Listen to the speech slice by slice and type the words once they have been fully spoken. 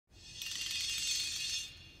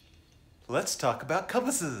let's talk about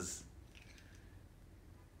compasses.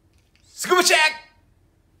 Scuba check!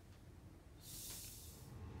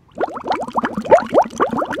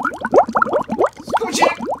 Scuba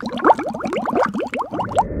check!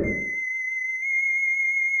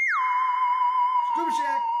 Scuba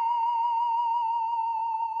check!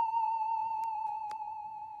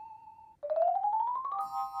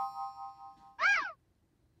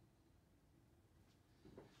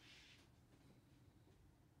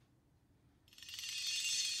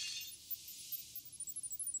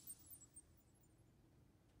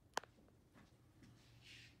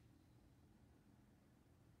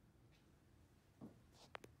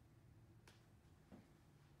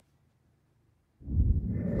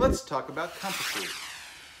 Let's talk about compasses.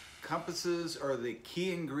 Compasses are the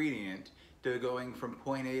key ingredient to going from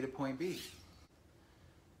point A to point B.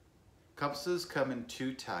 Compasses come in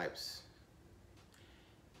two types.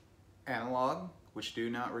 Analog, which do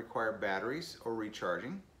not require batteries or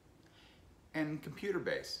recharging, and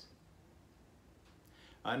computer-based.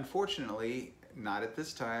 Unfortunately, not at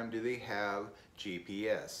this time do they have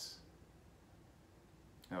GPS.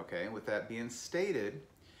 Okay, with that being stated,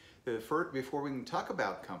 before we can talk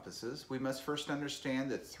about compasses, we must first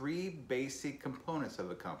understand the three basic components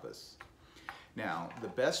of a compass. Now, the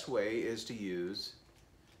best way is to use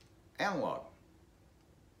analog.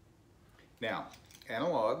 Now,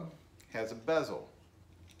 analog has a bezel.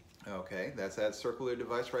 Okay, that's that circular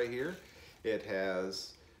device right here. It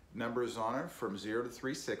has numbers on it from 0 to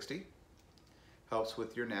 360. Helps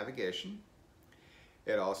with your navigation.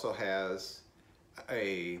 It also has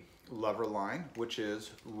a lever line, which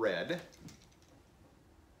is red,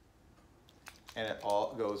 and it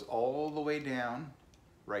goes all the way down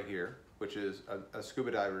right here, which is a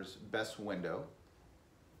scuba diver's best window.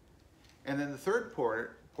 And then the third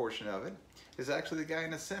portion of it is actually the guy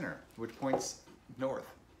in the center, which points north.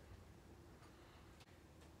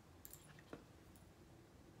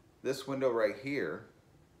 This window right here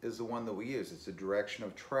is the one that we use. It's the direction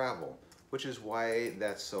of travel, which is why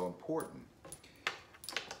that's so important.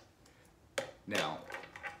 Now,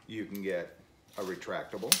 you can get a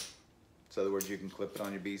retractable. So in other words, you can clip it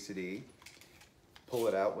on your BCD, pull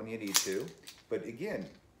it out when you need to. But again,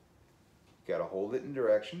 you gotta hold it in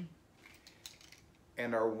direction.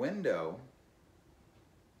 And our window,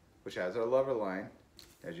 which has our lever line,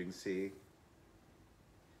 as you can see,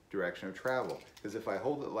 direction of travel. Because if I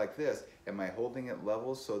hold it like this, am I holding it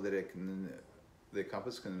level so that the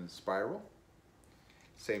compass can spiral?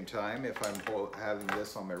 Same time, if I'm having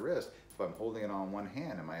this on my wrist, if I'm holding it on one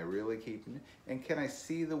hand, am I really keeping it? And can I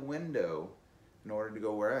see the window in order to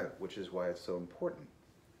go where I am, which is why it's so important.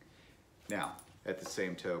 Now, at the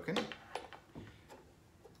same token,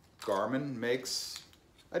 Garmin makes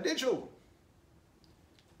a digital.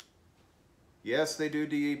 Yes, they do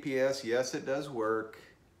DEPS. Yes, it does work,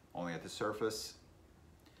 only at the surface,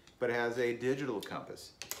 but it has a digital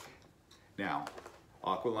compass. Now,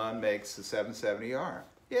 Aqualung makes the 770R.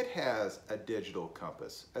 It has a digital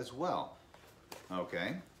compass as well.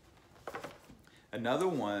 Okay. Another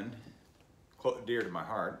one, dear to my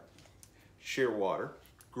heart, Shearwater,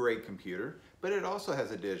 great computer, but it also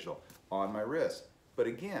has a digital on my wrist. But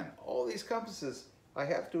again, all these compasses, I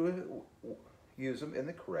have to use them in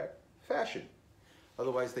the correct fashion.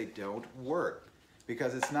 Otherwise, they don't work.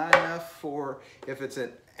 Because it's not enough for, if it's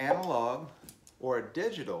an analog or a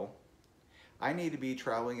digital, I need to be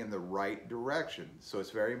traveling in the right direction. So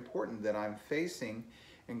it's very important that I'm facing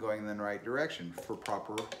and going in the right direction for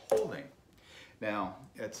proper holding. Now,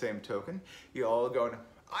 at the same token, you all are going,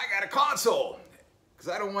 I got a console, because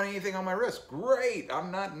I don't want anything on my wrist. Great,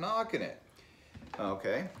 I'm not knocking it.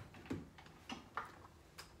 Okay.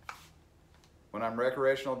 When I'm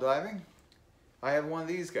recreational diving, I have one of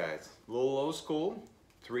these guys, a little old school,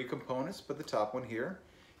 3 components, but the top one here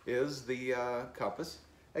is the compass.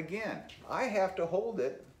 Again, I have to hold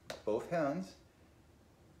it, both hands,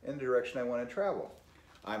 in the direction I want to travel.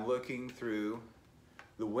 I'm looking through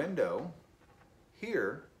the window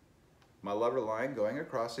here, my lever line going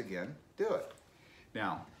across again, do it.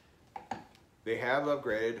 Now, they have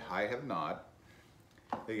upgraded, I have not.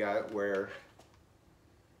 They got it where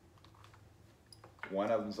one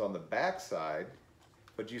of them's on the back side,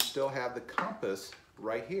 but you still have the compass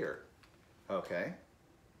right here, okay?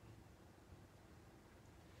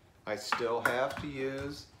 I still have to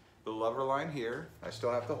use the lever line here. I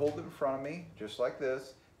still have to hold it in front of me, just like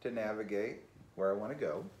this, to navigate where I want to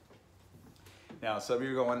go. Now, some of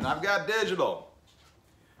you are going, I've got digital.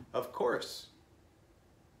 Of course.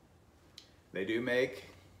 They do make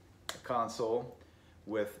a console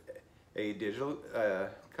with a digital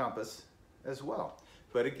compass as well.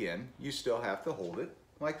 But again, you still have to hold it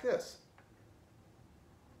like this.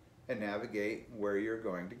 and navigate where you're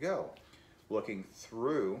going to go, looking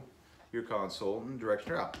through your console and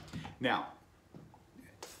direction out. Now,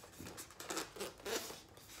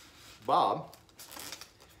 Bob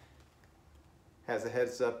has a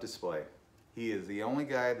heads-up display. He is the only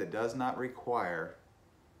guy that does not require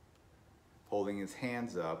holding his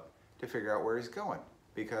hands up to figure out where he's going,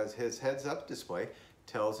 because his heads-up display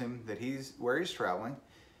tells him that where he's traveling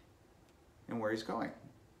and where he's going.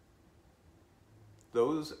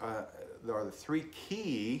 Those are the three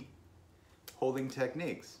key holding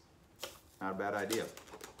techniques. Not a bad idea.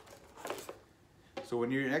 So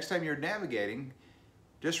next time you're navigating,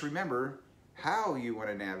 just remember how you want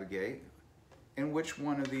to navigate and which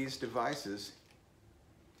one of these devices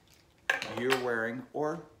you're wearing,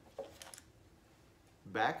 or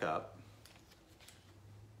back up